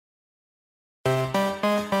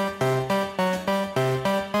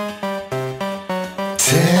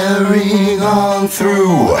Tearing on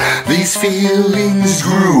through, these feelings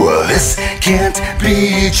grew. This can't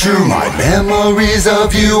be true. My memories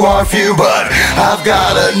of you are few, but I've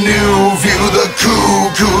got a new view. The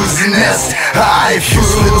cuckoo's nest I flew.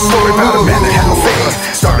 Here's a little story about a man that had no faith.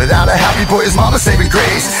 Started out a happy boy, his mama saving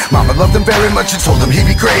grace. Mama loved him very much and told him he'd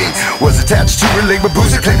be great. Was attached to her leg, but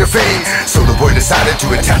booze had claimed her fate. So the boy decided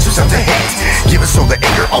to attach himself to hate. Give his soul to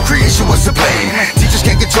anger, all creation was to blame. Teachers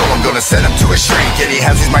can't control him, gonna send him to a shrink. And he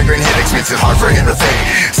has these migraine headaches, makes it hard for him to think.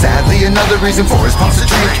 Sadly, another reason for his pops to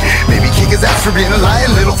drink. Maybe kick his ass for being a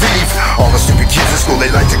lying little thief. All the stupid kids in school,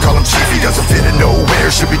 they like to call him chief. He doesn't fit in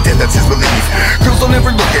nowhere, should be dead, that's his belief. Girls don't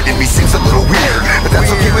ever look at him, he seems a little weird. But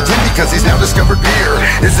that's okay with him because he's now discovered beer.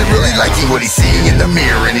 Isn't really liking what he's seeing in the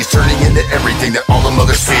mirror, and he's turning into everything that all the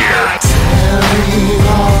mothers fear. Tearing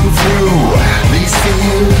on through, these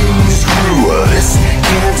feelings grew. This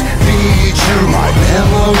can't be true. My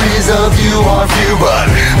memories of you are few,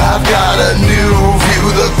 but I've got a new view.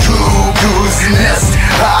 The cuckoo's nest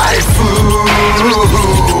I flew.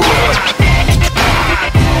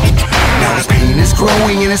 Now his pain is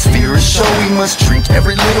growing and his fear is showing. Must drink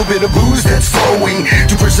every little bit of booze that's flowing.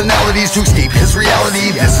 Two personalities to escape his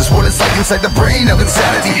reality. This is what it's like inside the brain of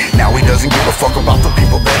insanity. Now he doesn't give a fuck about the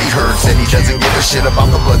people that he hurts, and he doesn't give a shit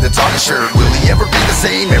about the blood that's on his shirt. Will he ever be the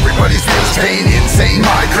same? Everybody's feels pain. Insane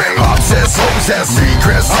migraine, obsessed, obsessed,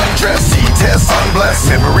 regress, undressed, detest,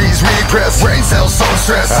 unblessed, memories repressed, brain cells so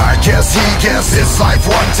stressed. I guess he guessed it's life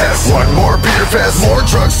one test. One more beer fest, more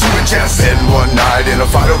drugs to ingest. Then one night in a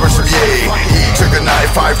fight over some yay, he took a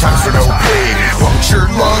knife 5 times for no pay.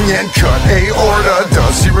 Punctured lung and cut aorta.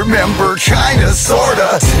 Does he remember? Kinda,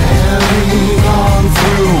 sorta. Tearing on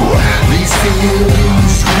through, these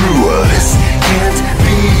feelings grew. This can't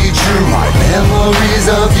be true. My memories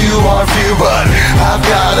of you are few, but I've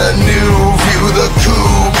got a new view. The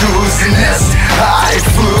cuckoo's nest I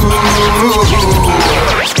flew.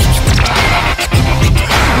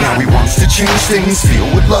 Now he wants to change things, feel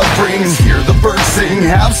what love brings. Hear the birds sing,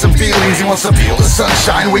 have some feelings. He wants to feel the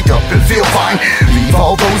sunshine, wake up and feel fine. Leave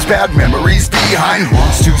all those bad memories behind.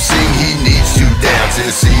 Wants to sing, he needs to dance. He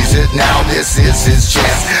sees it now, this is his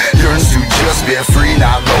chance. Yearns to just be free,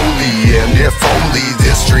 not lonely. And if only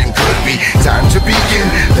this dream could be time to begin.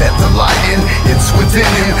 Let the light in, it's within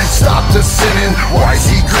him. Stop the sinning, why's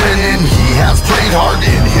he grinning? He has prayed hard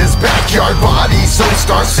in his backyard. Body so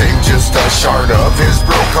star saved, just a shard of his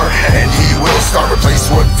broken heart, and he will start replace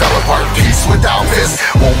what fell apart. Peace without this,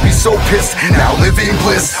 won't be so pissed. Now living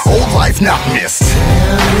bliss, old life not missed.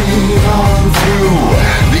 Tearing on through,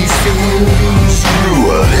 these feelings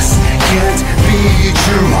grew. This can't be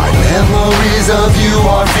true. My memories of you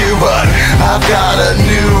are few, but I've got a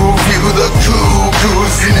new view. The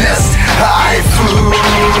cuckoo's